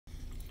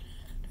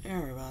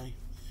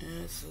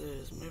This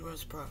is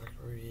Midwest Product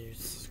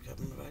Reviews,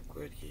 coming back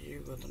with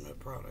you with a new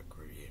product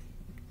review.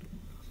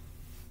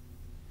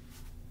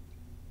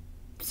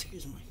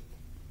 Excuse me.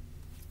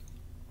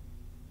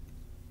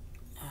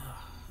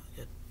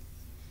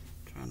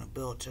 Trying to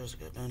build,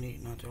 just got done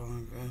eating not too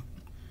long ago.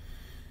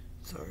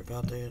 Sorry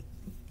about that.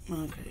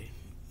 Okay,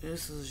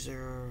 this is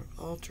your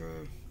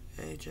Ultra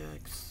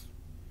Ajax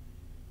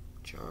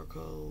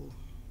Charcoal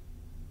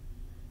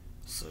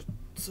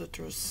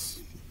Citrus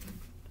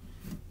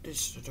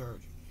Dish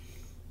Detergent.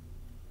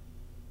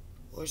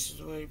 Washes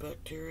away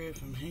bacteria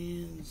from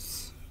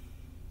hands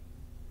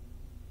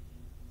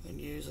and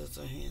used as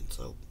a hand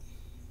soap.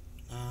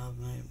 I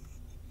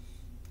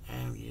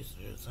haven't used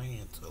it as a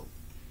hand soap.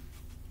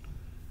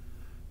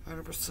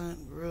 100%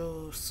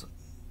 real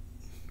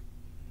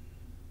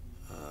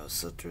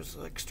citrus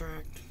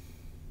extract.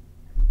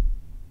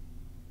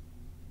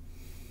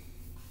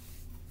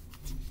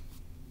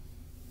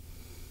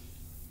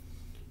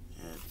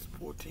 It's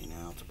 14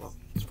 ounce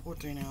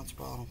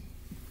bottle.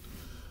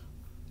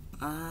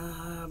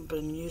 I've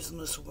been using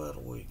this for about a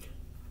week.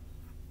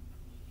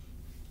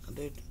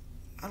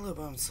 I live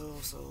by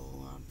myself,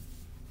 so I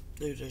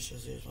do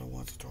dishes usually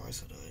once or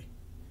twice a day.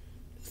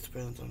 It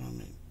depends on how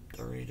many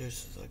dirty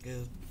dishes I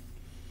get.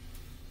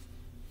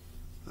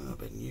 I've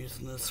been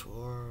using this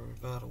for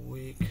about a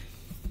week.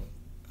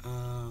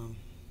 Got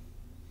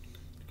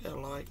a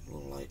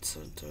little light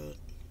scent to it.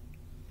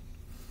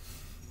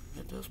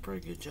 It does a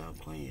pretty good job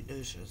cleaning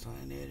dishes. I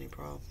ain't had any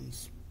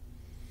problems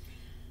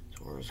as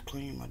far as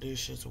cleaning my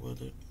dishes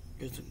with it.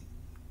 Gets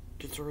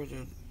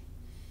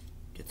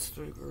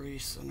through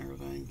grease and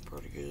everything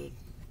pretty good,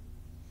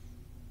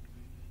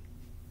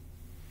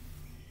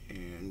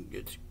 and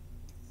gets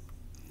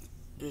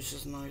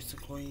dishes nice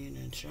and clean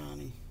and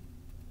shiny.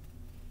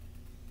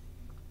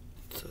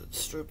 So it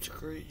strips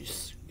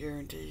grease,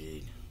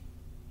 guaranteed.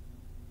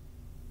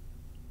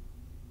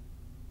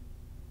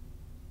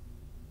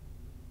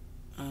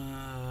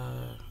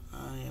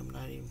 I am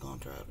not even gonna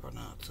try to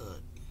pronounce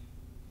it.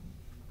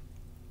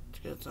 It's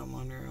got something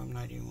on there I'm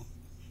not even.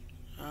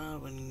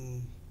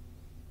 When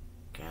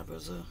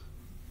Cabaza.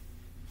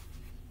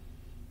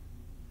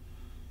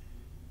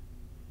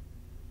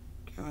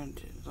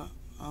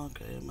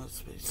 Okay, it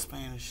must be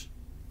Spanish.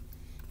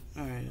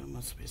 Alright, it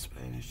must be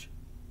Spanish.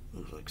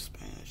 Looks like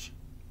Spanish.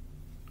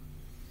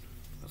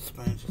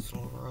 Spanish is a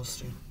little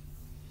rusty.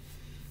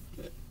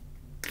 But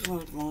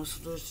like most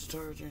of this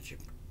detergent, you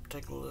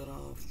take the lid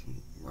off,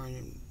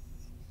 run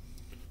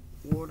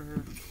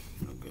water,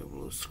 give a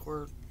little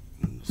squirt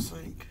in the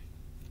sink.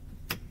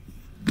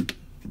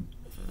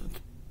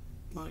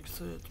 Like I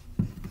said,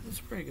 it's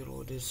a pretty good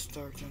little dish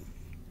detergent.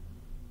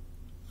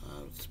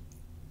 It's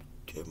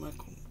get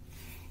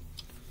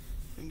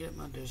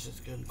my dishes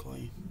good and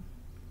clean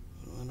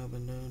when I've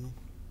been doing them.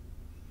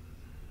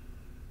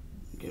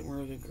 Getting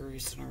rid of the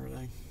grease and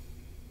everything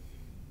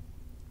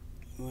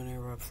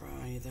whenever I fry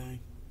anything.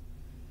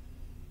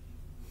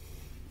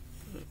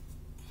 And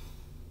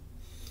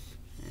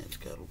it's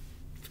got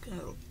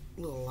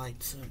a little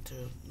light scent to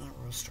it, not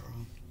real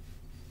strong,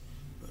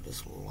 but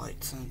it's a little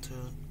light scent to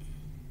it.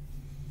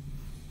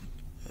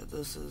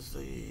 This is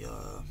the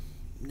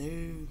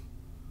new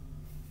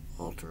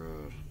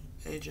Ultra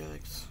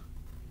Ajax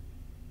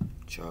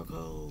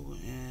Charcoal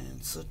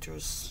and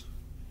Citrus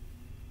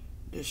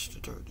Dish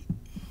Detergent.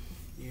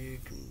 You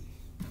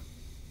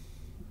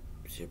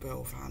should be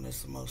able to find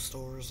this in most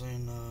stores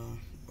and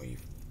where you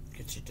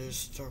get your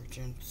dish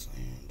detergents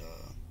and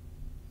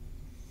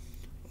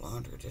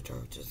laundry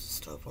detergents and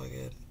stuff like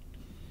that.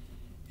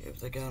 If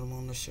they got them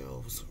on the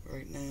shelves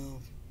right now.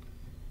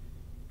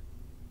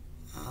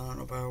 I don't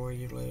know about where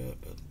you live,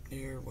 but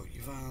here what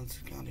you find is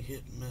kind of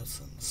hit and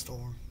miss in the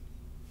store.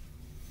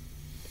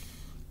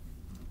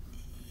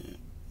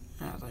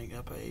 I think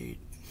I paid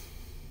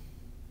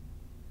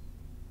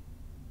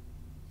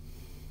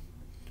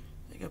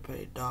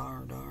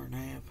 $1 and a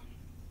half.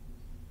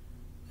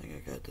 I think I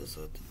got this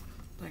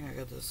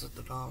at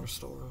the dollar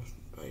store.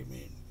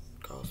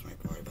 Cost me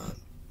probably about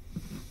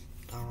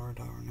 $1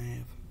 and a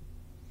half.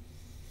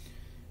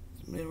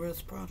 It's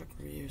Midwest Product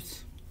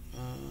Reviews.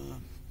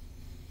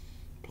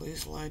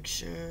 Please like,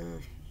 share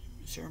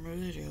my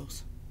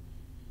videos,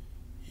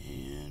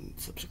 and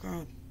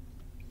subscribe.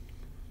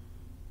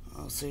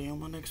 I'll see you on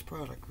my next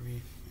product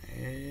review.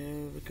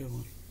 Have a good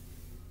one.